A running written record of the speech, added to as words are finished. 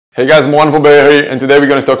Hey guys, Mohan here, and today we're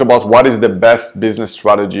going to talk about what is the best business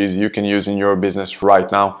strategies you can use in your business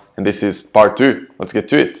right now. And this is part 2. Let's get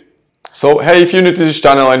to it. So hey, if you're new to this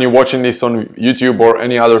channel and you're watching this on YouTube or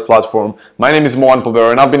any other platform, my name is Mohan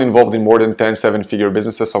and I've been involved in more than 10 seven-figure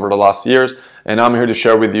businesses over the last years, and I'm here to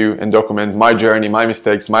share with you and document my journey, my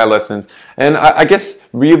mistakes, my lessons, and I guess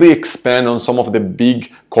really expand on some of the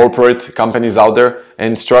big corporate companies out there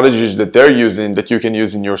and strategies that they're using that you can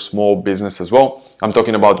use in your small business as well. I'm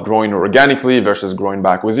talking about growing organically versus growing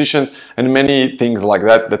by acquisitions and many things like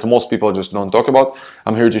that most people just don't talk about.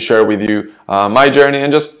 I'm here to share with you my journey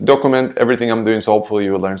and just document everything I'm doing, so hopefully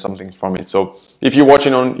you will learn something from it. So if you're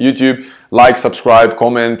watching on YouTube, like, subscribe,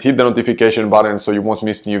 comment, hit the notification button so you won't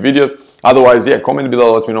miss new videos. Otherwise, yeah, comment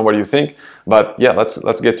below, let me know what you think. But yeah,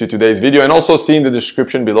 let's get to today's video. And also see in the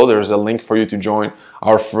description below, there's a link for you to join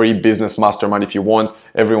our free business mastermind if you want.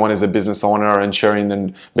 Everyone is a business owner and sharing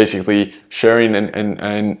and basically sharing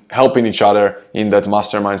and helping each other in that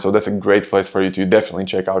mastermind. So that's a great place for you to definitely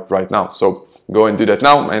check out right now. So go and do that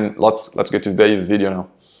now, and let's get to today's video now.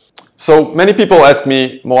 So many people ask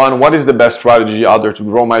me, Mohan, what is the best strategy out there to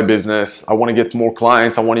grow my business? I want to get more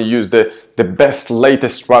clients. I want to use the best,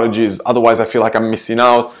 latest strategies. Otherwise, I feel like I'm missing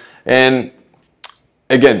out. And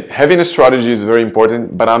again, having a strategy is very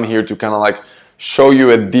important, but I'm here to kind of like show you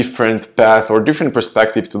a different path or different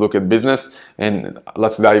perspective to look at business. And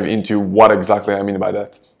let's dive into what exactly I mean by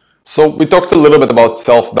that. So we talked a little bit about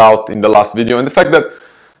self-doubt in the last video and the fact that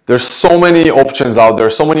there's so many options out there,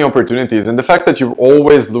 so many opportunities, and the fact that you're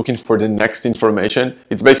always looking for the next information,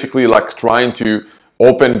 it's basically like trying to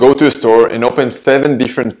go to a store and open 7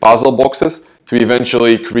 different puzzle boxes to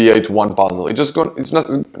eventually create one puzzle. It's not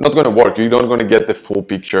going to work. You're not going to get the full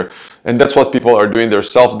picture. And that's what people are doing. They're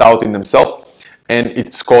self-doubting themselves, and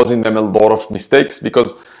it's causing them a lot of mistakes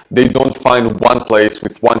because they don't find one place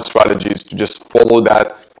with one strategies to just follow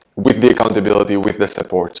that with the accountability, with the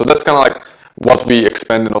support. So that's kind of like what we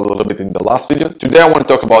expanded a little bit in the last video. Today I want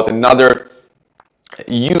to talk about another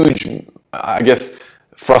huge, I guess,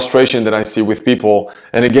 frustration that I see with people.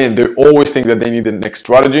 And again, they always think that they need the next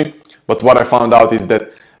strategy, but what I found out is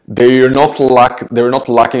that they're not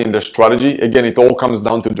lacking in their strategy. Again, it all comes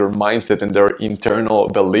down to their mindset and their internal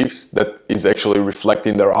beliefs that is actually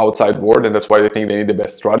reflecting their outside world, and that's why they think they need the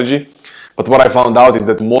best strategy. But what I found out is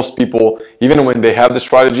that most people, even when they have the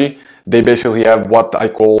strategy, they basically have what I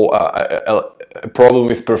call a problem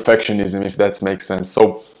with perfectionism, if that makes sense.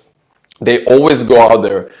 So they always go out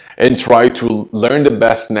there and try to learn the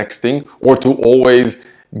best next thing, or to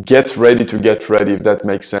always get ready, if that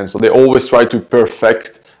makes sense. So they always try to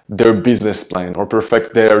perfect their business plan or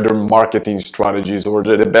perfect their marketing strategies, or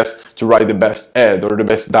they're the best to write the best ad or the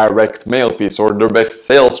best direct mail piece or their best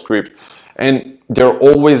sales script. And they're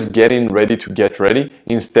always getting ready to get ready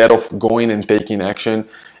instead of going and taking action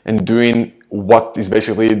and doing what is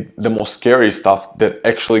basically the most scary stuff that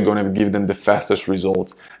actually going to give them the fastest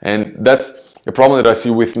results. And that's a problem that I see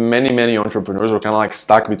with many entrepreneurs who are kind of like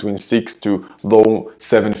stuck between 6 to low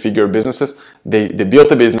 7-figure businesses. They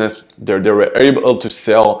built a business, they were able to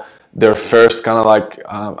sell their first kind of like,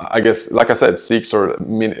 I guess, like I said, 6 or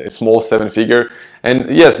small 7-figure. And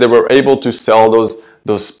yes, they were able to sell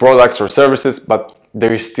those products or services, but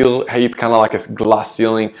they still hit kind of like a glass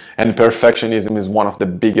ceiling, and perfectionism is one of the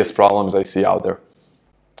biggest problems I see out there.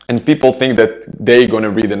 And people think that they're going to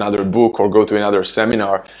read another book or go to another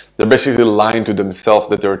seminar. They're basically lying to themselves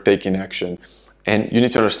that they're taking action. And you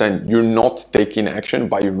need to understand, you're not taking action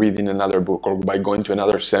by reading another book or by going to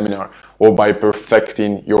another seminar or by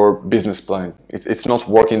perfecting your business plan. It's not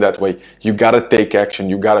working that way. You gotta take action,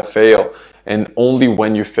 you gotta fail. And only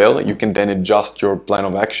when you fail, you can then adjust your plan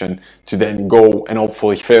of action to then go and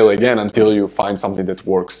hopefully fail again until you find something that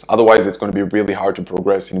works. Otherwise, it's going to be really hard to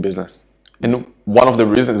progress in business. And one of the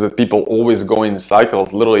reasons that people always go in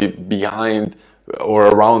cycles, literally behind or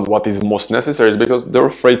around what is most necessary, is because they're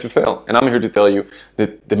afraid to fail. And I'm here to tell you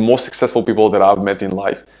that the most successful people that I've met in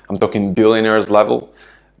life, I'm talking billionaires level,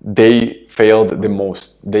 they failed the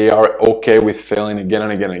most. They are okay with failing again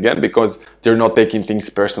and again and again because they're not taking things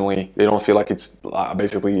personally. They don't feel like it's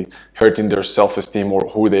basically hurting their self-esteem or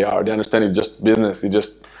who they are. They understand it's just business, it's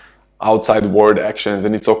just outside world actions,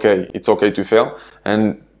 and it's okay. It's okay to fail.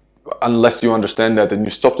 And unless you understand that and you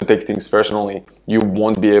stop to take things personally, you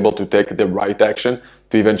won't be able to take the right action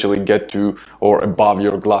to eventually get to or above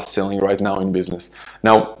your glass ceiling right now in business.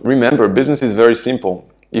 Now, remember, business is very simple.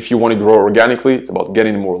 If you want to grow organically, it's about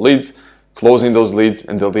getting more leads, closing those leads,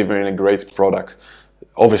 and delivering a great product.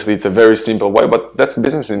 Obviously, it's a very simple way, but that's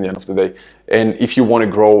business in the end of the day. And if you want to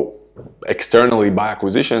grow externally by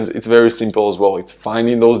acquisitions, it's very simple as well. It's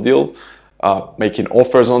finding those deals, making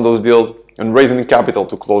offers on those deals, and raising capital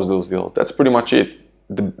to close those deals. That's pretty much it.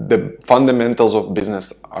 The fundamentals of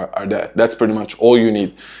business are that. That's pretty much all you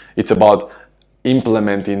need. It's about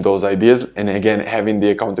implementing those ideas and again having the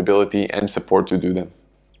accountability and support to do them.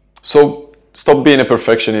 So stop being a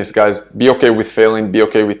perfectionist, guys. Be okay with failing, be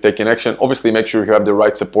okay with taking action. Obviously, make sure you have the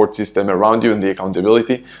right support system around you and the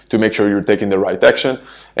accountability to make sure you're taking the right action.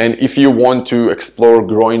 And if you want to explore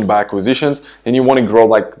growing by acquisitions and you want to grow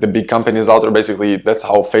like the big companies out there, basically that's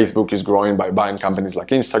how Facebook is growing by buying companies like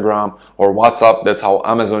Instagram or WhatsApp. That's how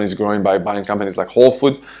Amazon is growing by buying companies like Whole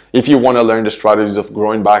Foods. If you want to learn the strategies of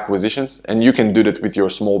growing by acquisitions, and you can do that with your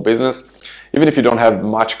small business, even if you don't have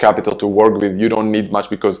much capital to work with, you don't need much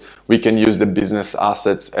because we can use the business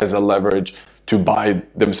assets as a leverage to buy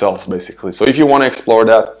themselves basically. So if you want to explore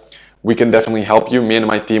that, we can definitely help you. Me and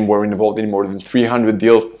my team were involved in more than 300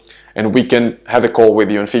 deals, and we can have a call with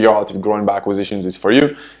you and figure out if growing by acquisitions is for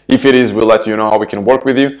you. If it is, we'll let you know how we can work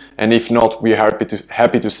with you. And if not, we're happy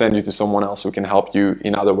to send you to someone else who can help you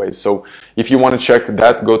in other ways. So if you want to check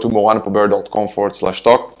that, go to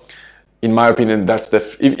moranpobert.com/talk. In my opinion, that's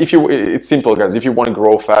it's simple, guys. If you want to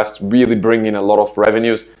grow fast, really bring in a lot of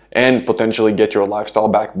revenues and potentially get your lifestyle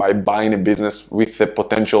back by buying a business with a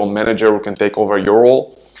potential manager who can take over your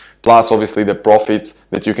role, plus obviously the profits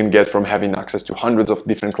that you can get from having access to hundreds of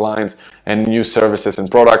different clients and new services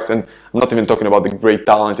and products. And I'm not even talking about the great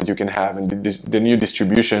talent that you can have and the new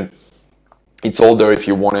distribution. It's all there if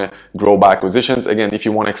you want to grow by acquisitions. Again, if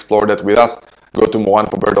you want to explore that with us, go to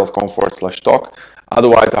moranpobert.com/talk.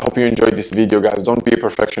 Otherwise, I hope you enjoyed this video, guys. Don't be a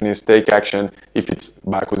perfectionist. Take action. If it's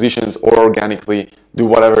by acquisitions or organically, do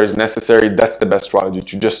whatever is necessary. That's the best strategy,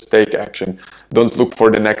 to just take action. Don't look for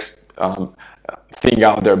the next thing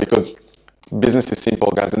out there, because business is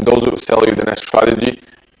simple, guys. And those who sell you the next strategy,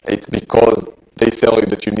 it's because they sell you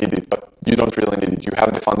that you need it, but you don't really need it. You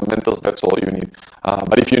have the fundamentals, that's all you need.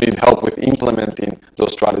 But if you need help with implementing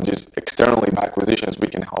those strategies externally by acquisitions, we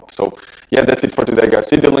can help. So yeah, that's it for today, guys.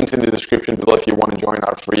 See the links in the description below if you want to join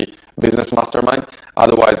our free business mastermind.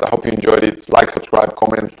 Otherwise, I hope you enjoyed it. Like, subscribe,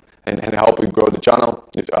 comment, and help we grow the channel.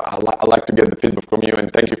 I like to get the feedback from you,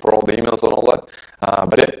 and thank you for all the emails and all that.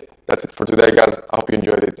 But yeah, that's it for today, guys. I hope you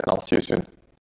enjoyed it, and I'll see you soon.